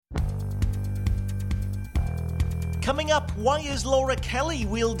Coming up, why is Laura Kelly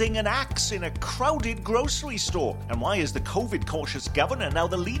wielding an axe in a crowded grocery store? And why is the COVID-cautious governor now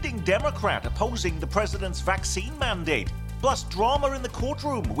the leading Democrat opposing the president's vaccine mandate? Plus, drama in the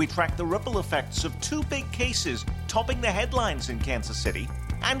courtroom. We track the ripple effects of two big cases topping the headlines in Kansas City.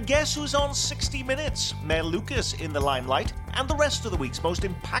 And guess who's on 60 Minutes? Mayor Lucas in the limelight. And the rest of the week's most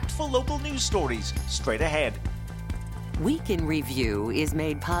impactful local news stories straight ahead. Week in Review is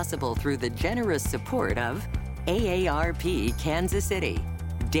made possible through the generous support of AARP Kansas City,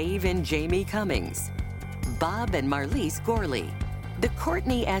 Dave and Jamie Cummings, Bob and Marlise Gorley, the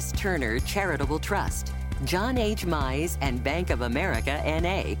Courtney S. Turner Charitable Trust, John H. Mize and Bank of America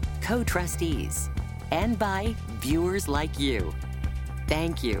N.A. co-trustees, and by viewers like you.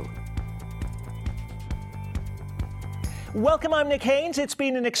 Thank you. Welcome, I'm Nick Haynes. It's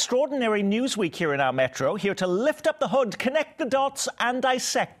been an extraordinary news week here in our metro, here to lift up the hood, connect the dots and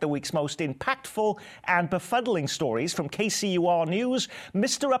dissect the week's most impactful and befuddling stories from KCUR News.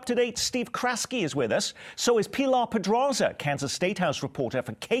 Mr. Up-to-Date Steve Kraske is with us. So is Pilar Pedraza, Kansas State House reporter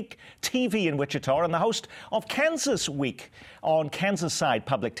for Cake TV in Wichita and the host of Kansas Week on Kansas Side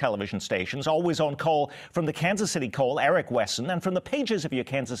public television stations. Always on call from the Kansas City Call, Eric Wesson, and from the pages of your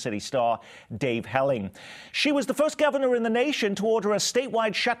Kansas City Star, Dave Helling. She was the first governor in the nation to order a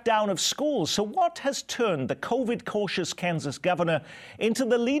statewide shutdown of schools. So what has turned the COVID-cautious Kansas governor into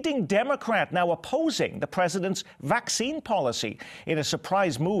the leading Democrat now opposing the president's vaccine policy? In a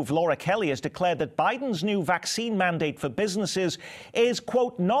surprise move, Laura Kelly has declared that Biden's new vaccine mandate for businesses is,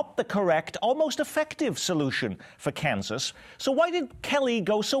 quote, not the correct, almost effective solution for Kansas. So why did Kelly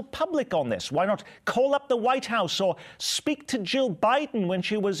go so public on this? Why not call up the White House or speak to Jill Biden when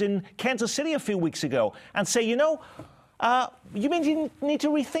she was in Kansas City a few weeks ago and say, you know, you need to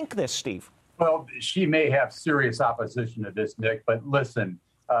rethink this, Steve? Well, she may have serious opposition to this, Nick, but listen,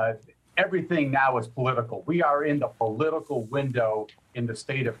 everything now is political. We are in the political window in the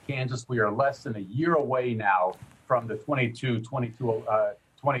state of Kansas. We are less than a year away now from the 2022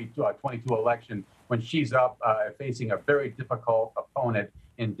 election when she's up facing a very difficult opponent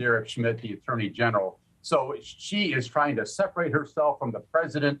in Derek Schmidt, the Attorney General. So she is trying to separate herself from the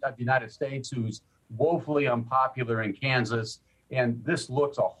President of the United States, who's woefully unpopular in Kansas. And this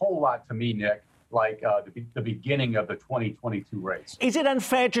looks a whole lot to me, Nick, like the beginning of the 2022 race. Is it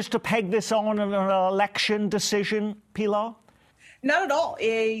unfair just to peg this on an election decision, Pilar? Not at all.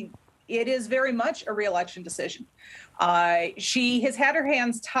 It is very much a re-election decision. She has had her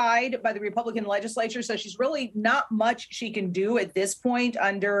hands tied by the Republican legislature, so she's really not much she can do at this point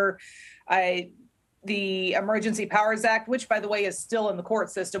under the Emergency Powers Act, which, by the way, is still in the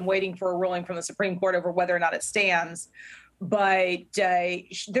court system waiting for a ruling from the Supreme Court over whether or not it stands. But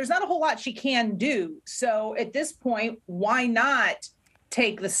there's not a whole lot she can do. So at this point, why not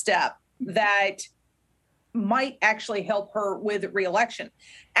take the step that might actually help her with re-election?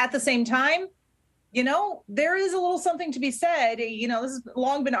 At the same time, you know, there is a little something to be said. You know, this has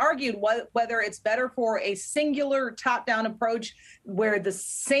long been argued whether it's better for a singular top-down approach where the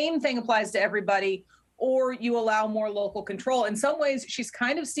same thing applies to everybody, or you allow more local control. In some ways, she's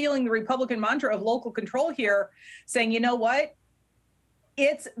kind of stealing the Republican mantra of local control here, saying, you know what?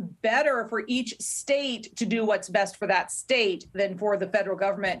 It's better for each state to do what's best for that state than for the federal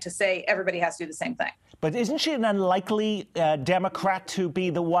government to say everybody has to do the same thing. But isn't she an unlikely Democrat to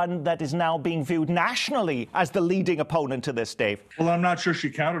be the one that is now being viewed nationally as the leading opponent to this, Dave? Well, I'm not sure she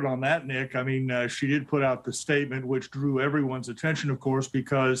counted on that, Nick. I mean, she did put out the statement, which drew everyone's attention, of course,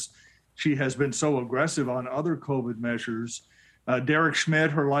 because she has been so aggressive on other COVID measures. Derek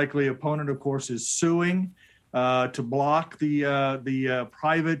Schmidt, her likely opponent, of course, is suing to block the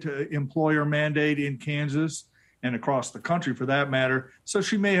private employer mandate in Kansas and across the country for that matter. So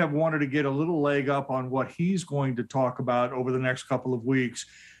she may have wanted to get a little leg up on what he's going to talk about over the next couple of weeks.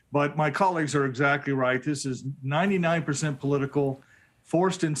 But my colleagues are exactly right. This is 99% political,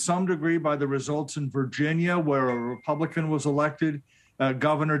 forced in some degree by the results in Virginia, where a Republican was elected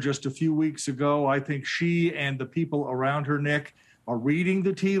governor just a few weeks ago. I think she and the people around her, Nick, are reading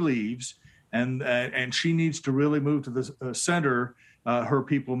the tea leaves, and she needs to really move to the center, her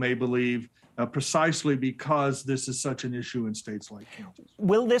people may believe, precisely because this is such an issue in states like Kansas.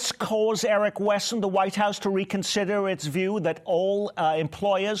 Will this cause Eric Wesson, the White House, to reconsider its view that all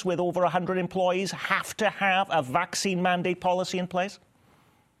employers with over 100 employees have to have a vaccine mandate policy in place?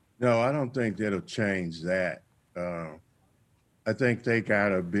 No, I don't think that'll change that. I think they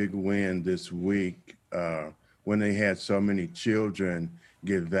got a big win this week when they had so many children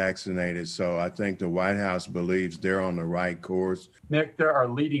get vaccinated. So I think the White House believes they're on the right course. Nick, there are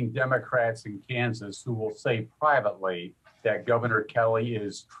leading Democrats in Kansas who will say privately that Governor Kelly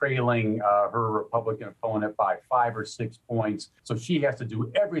is trailing her Republican opponent by 5 or 6 points. So she has to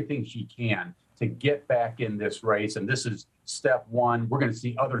do everything she can to get back in this race. And this is step one. We're going to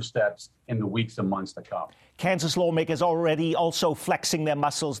see other steps in the weeks and months to come. Kansas lawmakers already also flexing their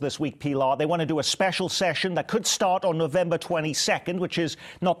muscles this week, Pilar. They want to do a special session that could start on November 22nd, which is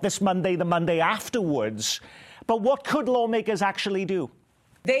not this Monday, the Monday afterwards. But what could lawmakers actually do?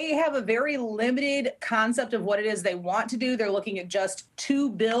 They have a very limited concept of what it is they want to do. They're looking at just 2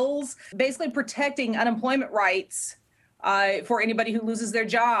 bills, basically protecting unemployment rights for anybody who loses their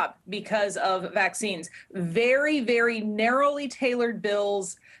job because of vaccines. Very, very narrowly tailored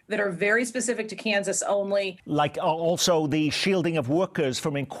bills that are very specific to Kansas only. Like also the shielding of workers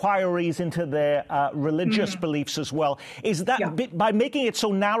from inquiries into their religious beliefs as well. Is that, by making it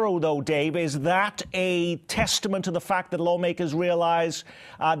so narrow though, Dave, is that a testament to the fact that lawmakers realize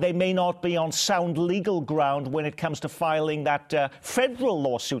they may not be on sound legal ground when it comes to filing that federal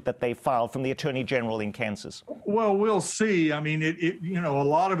lawsuit that they filed from the Attorney General in Kansas? Well, we'll see. I mean, a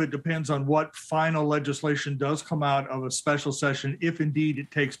lot of it depends on what final legislation does come out of a special session, if indeed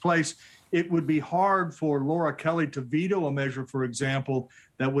it takes place. It would be hard for Laura Kelly to veto a measure, for example,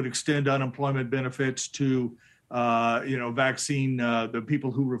 that would extend unemployment benefits to, vaccine, the people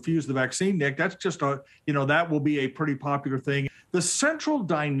who refuse the vaccine, Nick. That's just that will be a pretty popular thing. The central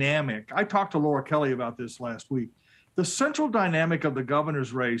dynamic, I talked to Laura Kelly about this last week. The central dynamic of the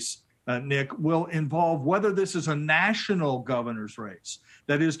governor's race, Nick, will involve whether this is a national governor's race.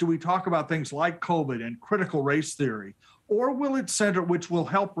 That is, do we talk about things like COVID and critical race theory? Or will it center, which will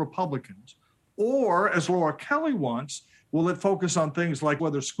help Republicans? Or, as Laura Kelly wants, will it focus on things like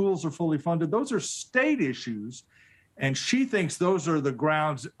whether schools are fully funded? Those are state issues. And she thinks those are the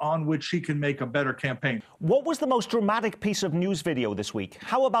grounds on which she can make a better campaign. What was the most dramatic piece of news video this week?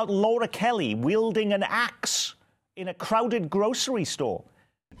 How about Laura Kelly wielding an axe in a crowded grocery store?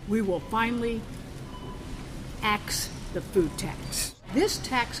 We will finally axe the food tax. This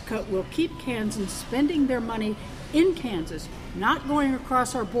tax cut will keep Kansans spending their money in Kansas, not going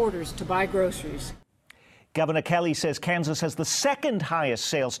across our borders to buy groceries. Governor Kelly says Kansas has the second highest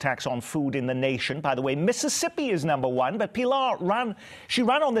sales tax on food in the nation. By the way, Mississippi is number one, but Pilar ran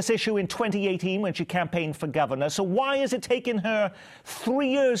on this issue in 2018 when she campaigned for governor. So why has it taken her 3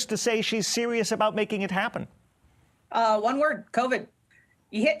 years to say she's serious about making it happen? One word, COVID.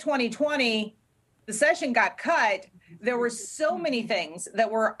 You hit 2020, the session got cut. There were so many things that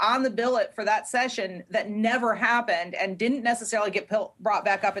were on the billet for that session that never happened and didn't necessarily get brought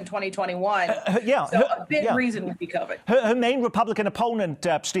back up in 2021. A big reason would be COVID. Her main Republican opponent,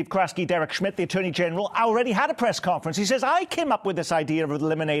 Steve Kraske, Derek Schmidt, the Attorney General, already had a press conference. He says, I came up with this idea of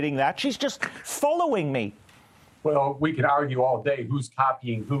eliminating that. She's just following me. Well, we can argue all day who's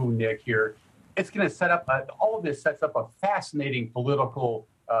copying who, Nick, here. It's going to set up, all of this sets up a fascinating political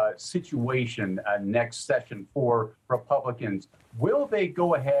situation next session for Republicans. Will they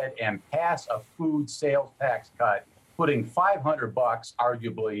go ahead and pass a food sales tax cut, putting $500,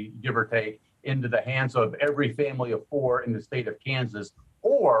 arguably, give or take, into the hands of every family of 4 in the state of Kansas?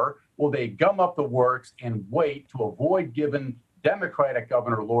 Or will they gum up the works and wait to avoid giving Democratic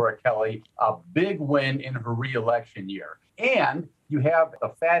Governor Laura Kelly a big win in her reelection year? And you have the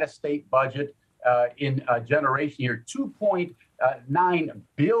fattest state budget in a generation here, $2.9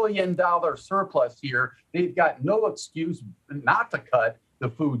 billion surplus here. They've got no excuse not to cut the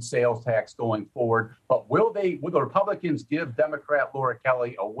food sales tax going forward. But will the Republicans give Democrat Laura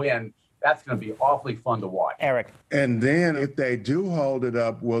Kelly a win? That's going to be awfully fun to watch. Eric. And then if they do hold it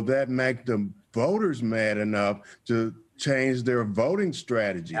up, will that make the voters mad enough to change their voting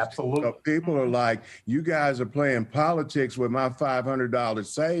strategies? Absolutely. So people are like, you guys are playing politics with my $500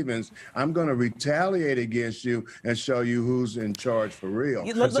 savings. I'm going to retaliate against you and show you who's in charge for real.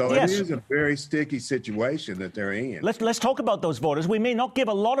 It is a very sticky situation that they're in. Let's talk about those voters. We may not give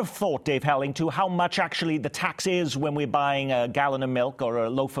a lot of thought, Dave Helling, to how much actually the tax is when we're buying a gallon of milk or a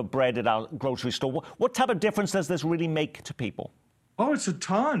loaf of bread at our grocery store. What type of difference does this really make to people? Oh, it's a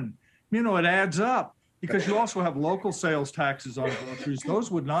ton. It adds up. Because you also have local sales taxes on groceries. Those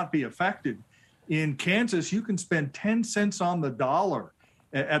would not be affected. In Kansas, you can spend 10 cents on the dollar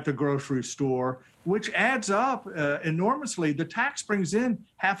at the grocery store, which adds up enormously. The tax brings in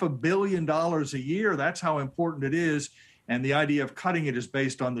 $500 million a year. That's how important it is. And the idea of cutting it is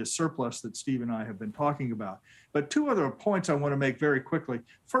based on this surplus that Steve and I have been talking about. But 2 other points I want to make very quickly.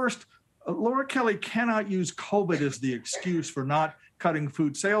 First, Laura Kelly cannot use COVID as the excuse for not cutting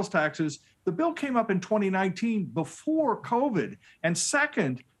food sales taxes. The bill came up in 2019 before COVID. And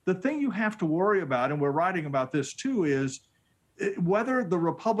second, the thing you have to worry about, and we're writing about this too, is whether the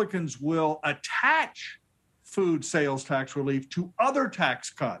Republicans will attach food sales tax relief to other tax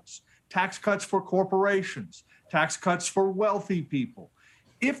cuts for corporations, tax cuts for wealthy people.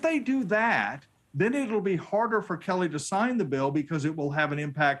 If they do that, then it'll be harder for Kelly to sign the bill because it will have an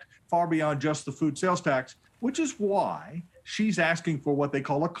impact far beyond just the food sales tax, which is why she's asking for what they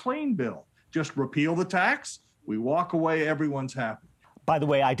call a clean bill. Just repeal the tax, we walk away, everyone's happy. By the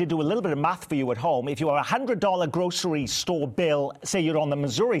way, I did do a little bit of math for you at home. If you are a $100 grocery store bill, say you're on the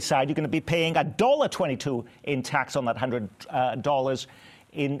Missouri side, you're going to be paying $1.22 in tax on that $100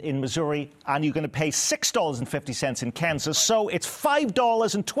 in Missouri, and you're going to pay $6.50 in Kansas. So it's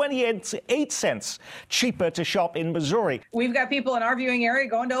 $5.28 cheaper to shop in Missouri. We've got people in our viewing area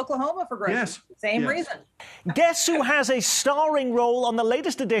going to Oklahoma for groceries. Yes. Same reason. Guess who has a starring role on the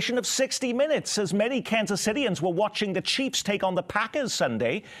latest edition of 60 Minutes? As many Kansas Cityans were watching the Chiefs take on the Packers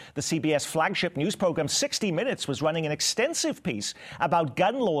Sunday, the CBS flagship news program 60 Minutes was running an extensive piece about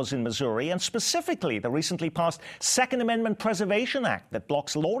gun laws in Missouri, and specifically the recently passed Second Amendment Preservation Act that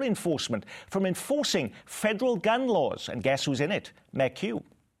blocks law enforcement from enforcing federal gun laws. And guess who's in it? Meg Hugh.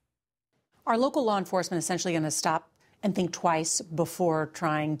 Are local law enforcement essentially going to stop and think twice before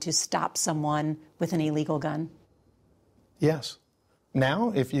trying to stop someone with an illegal gun? Yes.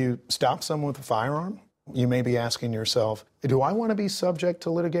 Now, if you stop someone with a firearm, you may be asking yourself, do I want to be subject to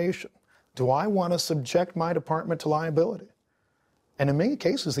litigation? Do I want to subject my department to liability? And in many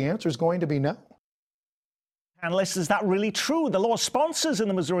cases, the answer is going to be no. Analysts, is that really true? The law sponsors in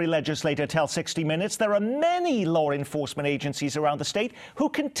the Missouri legislature tell 60 Minutes there are many law enforcement agencies around the state who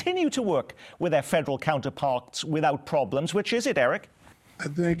continue to work with their federal counterparts without problems. Which is it, Eric? I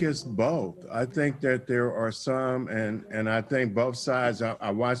think it's both. I think that there are some, and I think both sides, I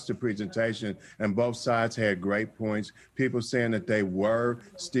watched the presentation, and both sides had great points. People saying that they were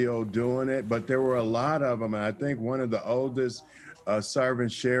still doing it, but there were a lot of them. And I think one of the oldest serving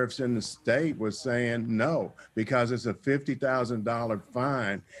sheriffs in the state was saying no, because it's a $50,000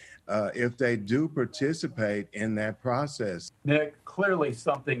 fine if they do participate in that process. Nick, clearly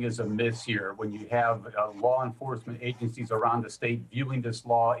something is amiss here when you have law enforcement agencies around the state viewing this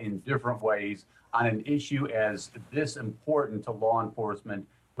law in different ways on an issue as this important to law enforcement,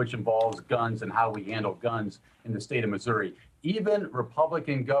 which involves guns and how we handle guns in the state of Missouri. Even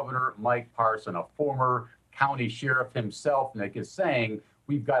Republican Governor Mike Parson, a former county sheriff himself, Nick, is saying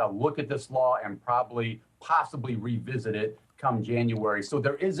we've got to look at this law and possibly revisit it come January. So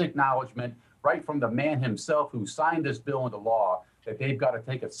there is acknowledgement right from the man himself who signed this bill into law that they've got to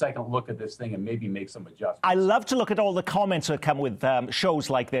take a second look at this thing and maybe make some adjustments. I love to look at all the comments that come with shows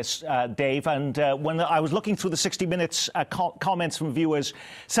like this, Dave. And when I was looking through the 60 Minutes comments from viewers,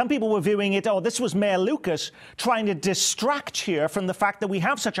 some people were viewing it, this was Mayor Lucas trying to distract here from the fact that we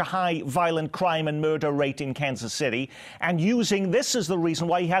have such a high violent crime and murder rate in Kansas City, and using this as the reason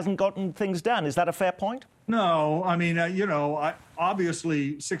why he hasn't gotten things done. Is that a fair point? No, I mean,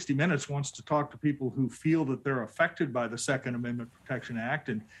 obviously 60 Minutes wants to talk to people who feel that they're affected by the Second Amendment Protection Act,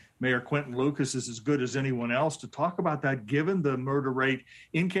 and Mayor Quinton Lucas is as good as anyone else to talk about that, given the murder rate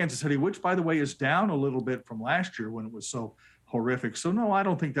in Kansas City, which, by the way, is down a little bit from last year when it was so horrific. So, no, I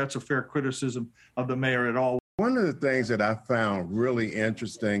don't think that's a fair criticism of the mayor at all. One of the things that I found really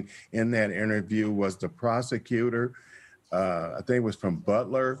interesting in that interview was the prosecutor. I think it was from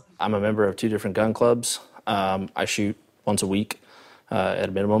Butler. I'm a member of 2 different gun clubs. I shoot once a week at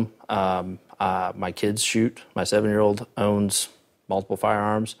a minimum. My kids shoot. My 7-year-old owns multiple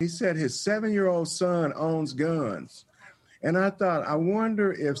firearms. He said his 7-year-old son owns guns. And I thought, I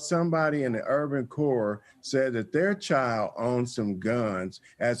wonder if somebody in the urban core said that their child owns some guns,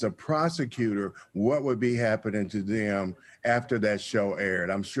 as a prosecutor, what would be happening to them after that show aired?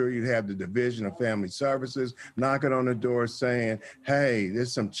 I'm sure you'd have the Division of Family Services knocking on the door saying, hey,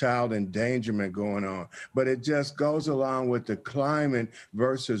 there's some child endangerment going on. But it just goes along with the climate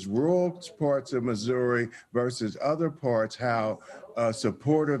versus rural parts of Missouri versus other parts, how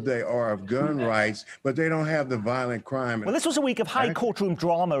supportive they are of gun rights, but they don't have the violent crime. Well, this was a week of high courtroom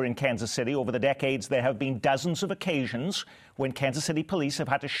drama in Kansas City. Over the decades, there have been dozens of occasions when Kansas City police have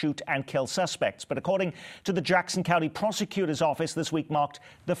had to shoot and kill suspects. But according to the Jackson County Prosecutor's Office, this week marked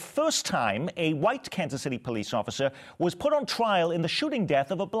the first time a white Kansas City police officer was put on trial in the shooting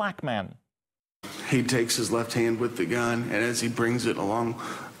death of a black man. He takes his left hand with the gun, and as he brings it along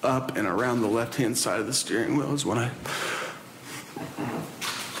up and around the left-hand side of the steering wheel is when I...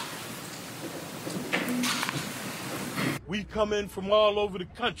 We come in from all over the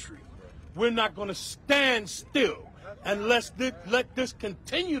country. We're not going to stand still and let this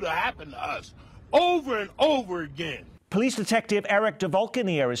continue to happen to us over and over again. Police detective Eric de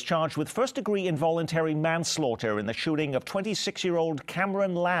Valkenier is charged with first-degree involuntary manslaughter in the shooting of 26-year-old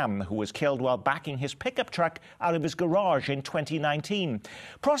Cameron Lamb, who was killed while backing his pickup truck out of his garage in 2019.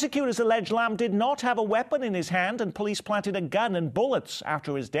 Prosecutors allege Lamb did not have a weapon in his hand, and police planted a gun and bullets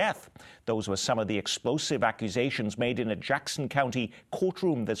after his death. Those were some of the explosive accusations made in a Jackson County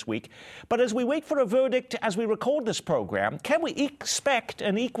courtroom this week. But as we wait for a verdict as we record this program, can we expect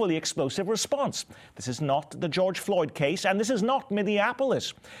an equally explosive response? This is not the George Floyd case, and this is not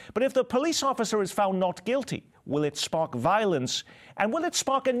Minneapolis. But if the police officer is found not guilty, will it spark violence? And will it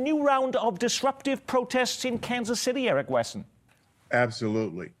spark a new round of disruptive protests in Kansas City, Eric Wesson?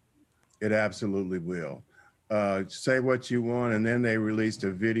 Absolutely. It absolutely will. Say what you want, and then they released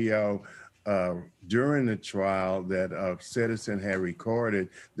a video during the trial that a citizen had recorded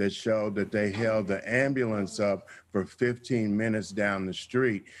that showed that they held the ambulance up for 15 minutes down the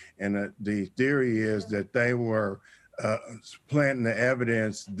street. And the theory is that they were planting the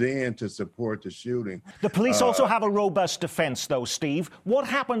evidence then to support the shooting. The police also have a robust defense, though, Steve. What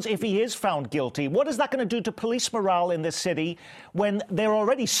happens if he is found guilty? What is that going to do to police morale in this city when they're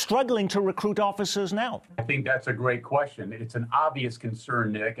already struggling to recruit officers now? I think that's a great question. It's an obvious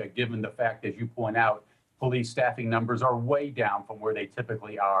concern, Nick, given the fact, as you point out, police staffing numbers are way down from where they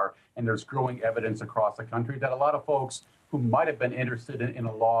typically are, and there's growing evidence across the country that a lot of folks who might have been interested in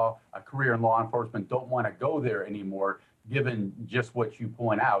a career in law enforcement don't want to go there anymore, given just what you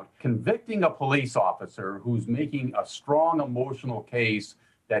point out. Convicting a police officer who's making a strong emotional case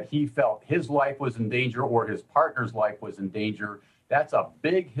that he felt his life was in danger or his partner's life was in danger, that's a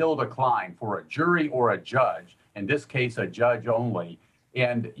big hill to climb for a jury or a judge, in this case, a judge only.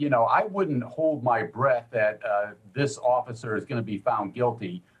 And, you know, I wouldn't hold my breath that this officer is going to be found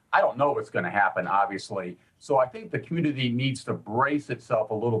guilty. I don't know what's going to happen, obviously. So I think the community needs to brace itself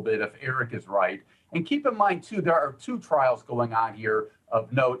a little bit if Eric is right. And keep in mind, too, there are two trials going on here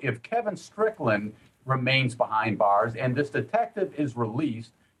of note. If Kevin Strickland remains behind bars and this detective is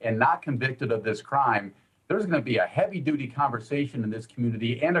released and not convicted of this crime, there's going to be a heavy-duty conversation in this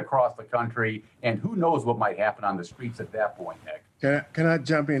community and across the country, and who knows what might happen on the streets at that point, Nick. Can I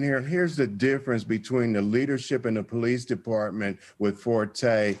jump in here? Here's the difference between the leadership in the police department with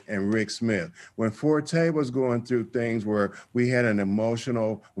Forte and Rick Smith. When Forte was going through things where we had an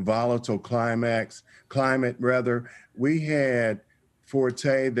emotional, volatile climate, we had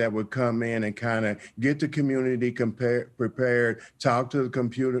Forte that would come in and kind of get the community prepared, talk to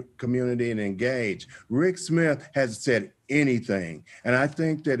the community and engage. Rick Smith hasn't said anything. And I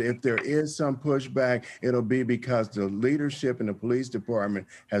think that if there is some pushback, it'll be because the leadership in the police department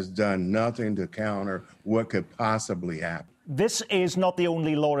has done nothing to counter what could possibly happen. This is not the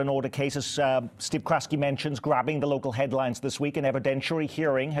only law and order case, as Steve Kraske mentions, grabbing the local headlines this week. An evidentiary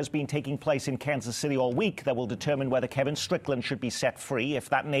hearing has been taking place in Kansas City all week that will determine whether Kevin Strickland should be set free. If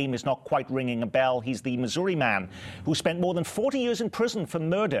that name is not quite ringing a bell, he's the Missouri man who spent more than 40 years in prison for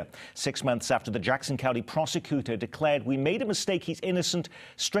murder. 6 months after the Jackson County prosecutor declared, "We made a mistake, he's innocent,"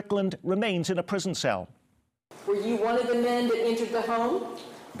 Strickland remains in a prison cell. Were you one of the men that entered the home?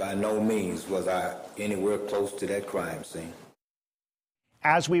 By no means was I anywhere close to that crime scene.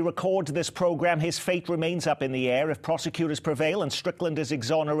 As we record this program, his fate remains up in the air. If prosecutors prevail and Strickland is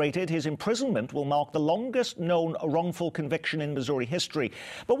exonerated, his imprisonment will mark the longest known wrongful conviction in Missouri history.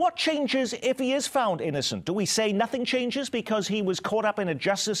 But what changes if he is found innocent? Do we say nothing changes because he was caught up in a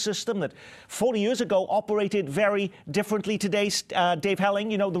justice system that 40 years ago operated very differently today? Dave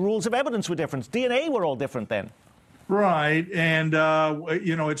Helling, you know, the rules of evidence were different. DNA were all different then. Right. And,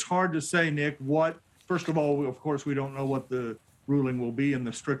 you know, it's hard to say, Nick, first of all, of course, we don't know what the ruling will be in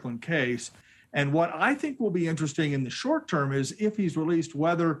the Strickland case. And what I think will be interesting in the short term is if he's released,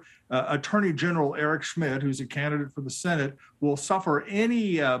 whether Attorney General Eric Schmidt, who's a candidate for the Senate, will suffer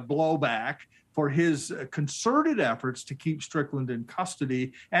any blowback for his concerted efforts to keep Strickland in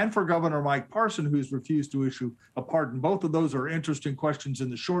custody, and for Governor Mike Parson, who's refused to issue a pardon. Both of those are interesting questions in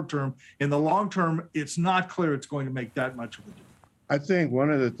the short term. In the long term, it's not clear it's going to make that much of a difference. I think one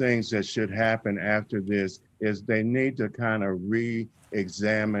of the things that should happen after this is they need to kind of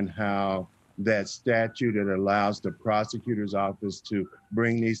re-examine how that statute that allows the prosecutor's office to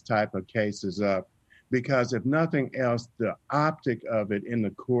bring these type of cases up. Because if nothing else, the optic of it in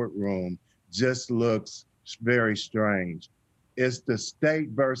the courtroom just looks very strange. It's the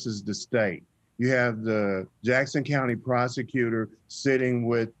state versus the state. You have the Jackson County prosecutor sitting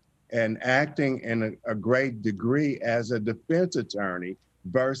with and acting in a great degree as a defense attorney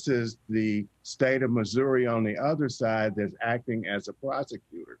versus the state of Missouri on the other side that's acting as a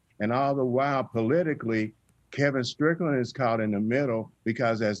prosecutor. And all the while politically, Kevin Strickland is caught in the middle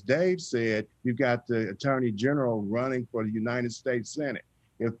because, as Dave said, you've got the Attorney General running for the United States Senate.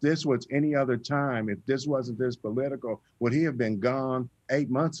 If this was any other time, if this wasn't this political, would he have been gone 8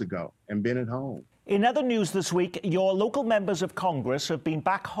 months ago and been at home? In other news this week, your local members of Congress have been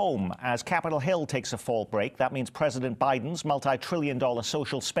back home as Capitol Hill takes a fall break. That means President Biden's multi-trillion-dollar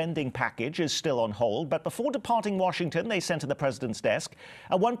social spending package is still on hold. But before departing Washington, they sent to the president's desk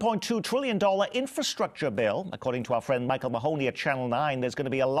a $1.2 trillion infrastructure bill. According to our friend Michael Mahoney at Channel 9, there's going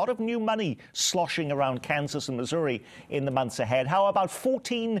to be a lot of new money sloshing around Kansas and Missouri in the months ahead. How about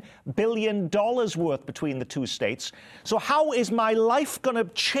 $14 billion worth between the two states? So how is my life going to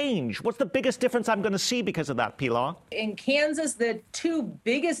change? What's the biggest difference I'm going to see because of that, Pilar? In Kansas, the two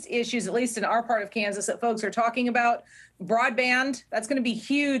biggest issues, at least in our part of Kansas, that folks are talking about, broadband, that's going to be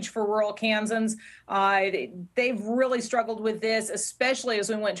huge for rural Kansans. They've really struggled with this, especially as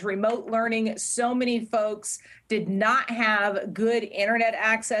we went to remote learning. So many folks did not have good internet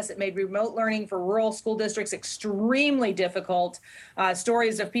access. It made remote learning for rural school districts extremely difficult.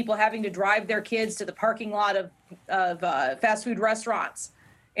 Stories of people having to drive their kids to the parking lot of fast food restaurants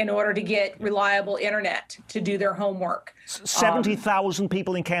in order to get reliable internet to do their homework. 70,000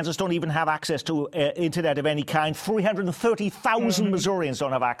 people in Kansas don't even have access to internet of any kind. 330,000 Missourians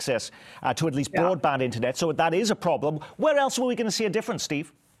don't have access to at least broadband internet. So that is a problem. Where else are we going to see a difference,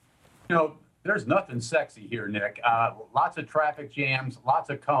 Steve? You know, there's nothing sexy here, Nick. Lots of traffic jams, lots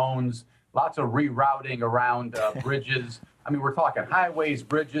of cones, lots of rerouting around bridges. I mean, we're talking highways,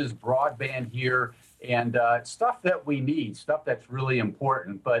 bridges, broadband here. And stuff that we need, stuff that's really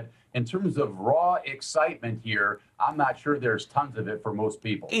important. But in terms of raw excitement here, I'm not sure there's tons of it for most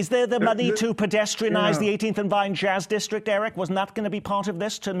people. Is there the money to pedestrianize the 18th and Vine Jazz District, Eric? Wasn't that going to be part of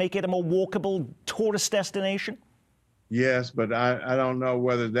this, to make it a more walkable tourist destination? Yes, but I don't know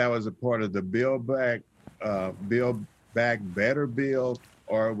whether that was a part of the Build Back Better bill,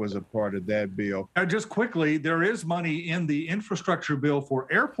 or it was a part of that bill. Just quickly, there is money in the infrastructure bill for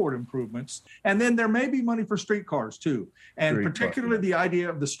airport improvements, and then there may be money for streetcars too. And particularly the idea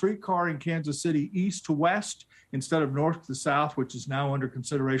of the streetcar in Kansas City east to west instead of north to south, which is now under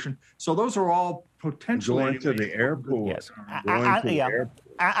consideration. So those are all potentially going to the airport. Yes.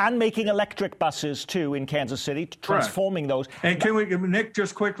 And making electric buses too in Kansas City, transforming those. And can we, Nick,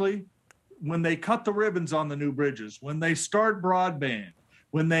 just quickly, when they cut the ribbons on the new bridges, when they start broadband,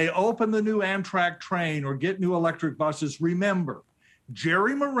 when they open the new Amtrak train or get new electric buses, remember,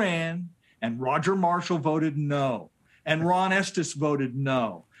 Jerry Moran and Roger Marshall voted no, and Ron Estes voted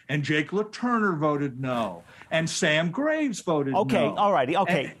no, and Jake LaTurner voted no, and Sam Graves voted no. Okay, all righty,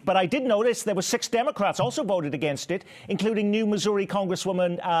 okay. But I did notice there were 6 Democrats also voted against it, including new Missouri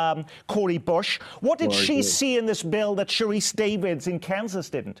Congresswoman Cori Bush. What did she see in this bill that Sharice Davids in Kansas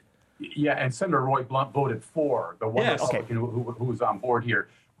didn't? Yeah, and Senator Roy Blunt voted for the one Republican who's on board here.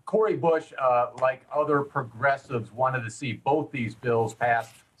 Cori Bush, like other progressives, wanted to see both these bills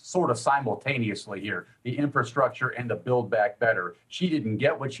passed sort of simultaneously here, the infrastructure and the Build Back Better. She didn't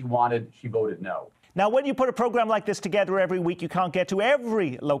get what she wanted. She voted no. Now, when you put a program like this together every week, you can't get to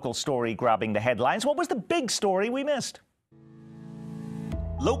every local story grabbing the headlines. What was the big story we missed?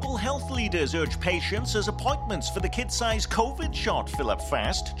 Local health leaders urge patients as appointments for the kid-sized COVID shot fill up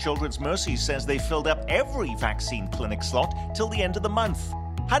fast. Children's Mercy says they filled up every vaccine clinic slot till the end of the month.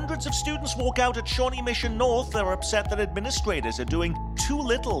 Hundreds of students walk out at Shawnee Mission North. They're upset that administrators are doing too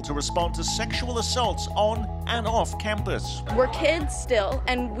little to respond to sexual assaults on and off campus. We're kids still,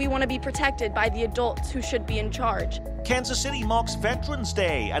 and we want to be protected by the adults who should be in charge. Kansas City marks Veterans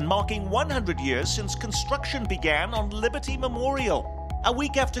Day and marking 100 years since construction began on Liberty Memorial. A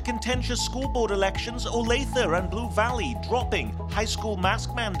week after contentious school board elections, Olathe and Blue Valley dropping high school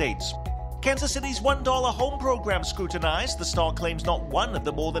mask mandates. Kansas City's $1 home program scrutinized. The Star claims not one of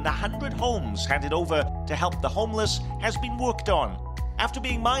the more than 100 homes handed over to help the homeless has been worked on. After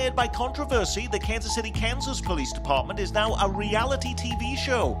being mired by controversy, the Kansas City, Kansas Police Department is now a reality TV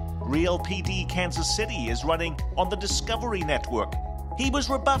show. Real PD Kansas City is running on the Discovery Network. He was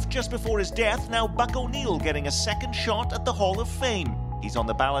rebuffed just before his death. Now Buck O'Neil getting a second shot at the Hall of Fame. He's on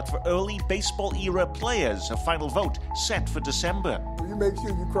the ballot for early baseball-era players, a final vote set for December. You make sure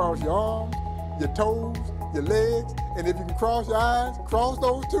you cross your arms, your toes, your legs, and if you can cross your eyes, cross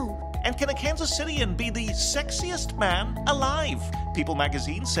those too. And can a Kansas Cityan be the sexiest man alive? People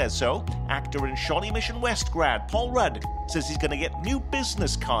magazine says so. Actor and Shawnee Mission West grad Paul Rudd says he's going to get new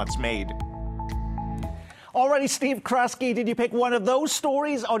business cards made. Alrighty, Steve Kraske, did you pick one of those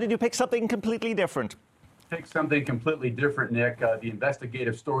stories or did you pick something completely different? Pick something completely different, Nick. The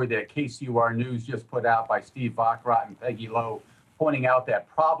investigative story that KCUR News just put out by Steve Bachrach and Peggy Lowe pointing out that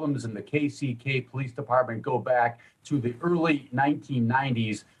problems in the KCK Police Department go back to the early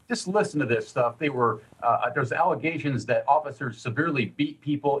 1990s. Just listen to this stuff. There's allegations that officers severely beat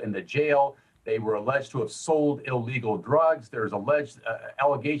people in the jail. They were alleged to have sold illegal drugs. There's alleged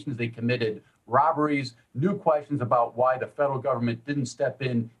allegations they committed robberies. New questions about why the federal government didn't step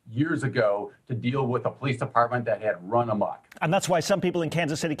in years ago to deal with a police department that had run amok. And that's why some people in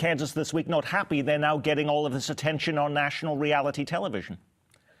Kansas City, Kansas this week not happy they're now getting all of this attention on national reality television.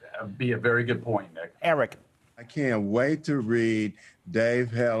 That'd be a very good point, Nick. Eric. I can't wait to read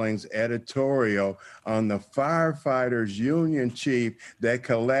Dave Helling's editorial on the firefighters union chief that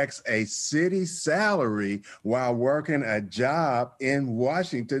collects a city salary while working a job in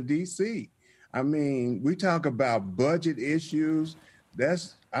Washington, D.C. I mean, we talk about budget issues.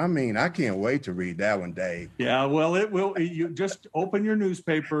 I can't wait to read that one, Dave. Yeah, well, it will. You just open your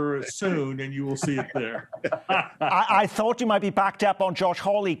newspaper soon and you will see it there. I thought you might be backed up on Josh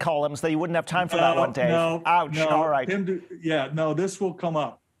Hawley columns, that you wouldn't have time for that one, Dave. Ouch. No, all right. This will come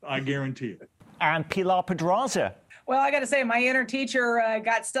up. I guarantee it. And Pilar Pedraza. Well, I got to say, my inner teacher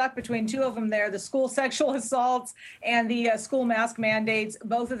got stuck between two of them there, the school sexual assaults and the school mask mandates,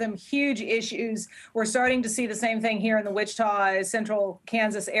 both of them huge issues. We're starting to see the same thing here in the Wichita, central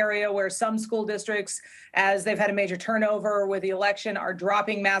Kansas area, where some school districts, as they've had a major turnover with the election, are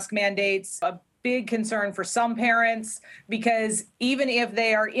dropping mask mandates. A big concern for some parents, because even if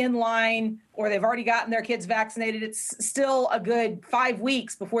they are in line or they've already gotten their kids vaccinated, it's still a good 5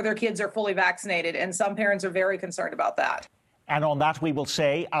 weeks before their kids are fully vaccinated. And some parents are very concerned about that. And on that, we will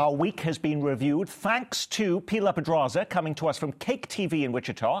say our week has been reviewed thanks to Pilar Pedraza, coming to us from Cake TV in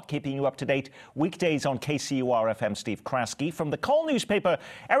Wichita, keeping you up to date weekdays on KCUR-FM, Steve Kraske. From the Call newspaper,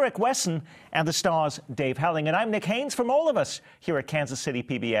 Eric Wesson, and the Star's Dave Helling. And I'm Nick Haynes. From all of us here at Kansas City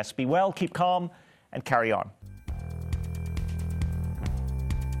PBS, be well, keep calm, and carry on.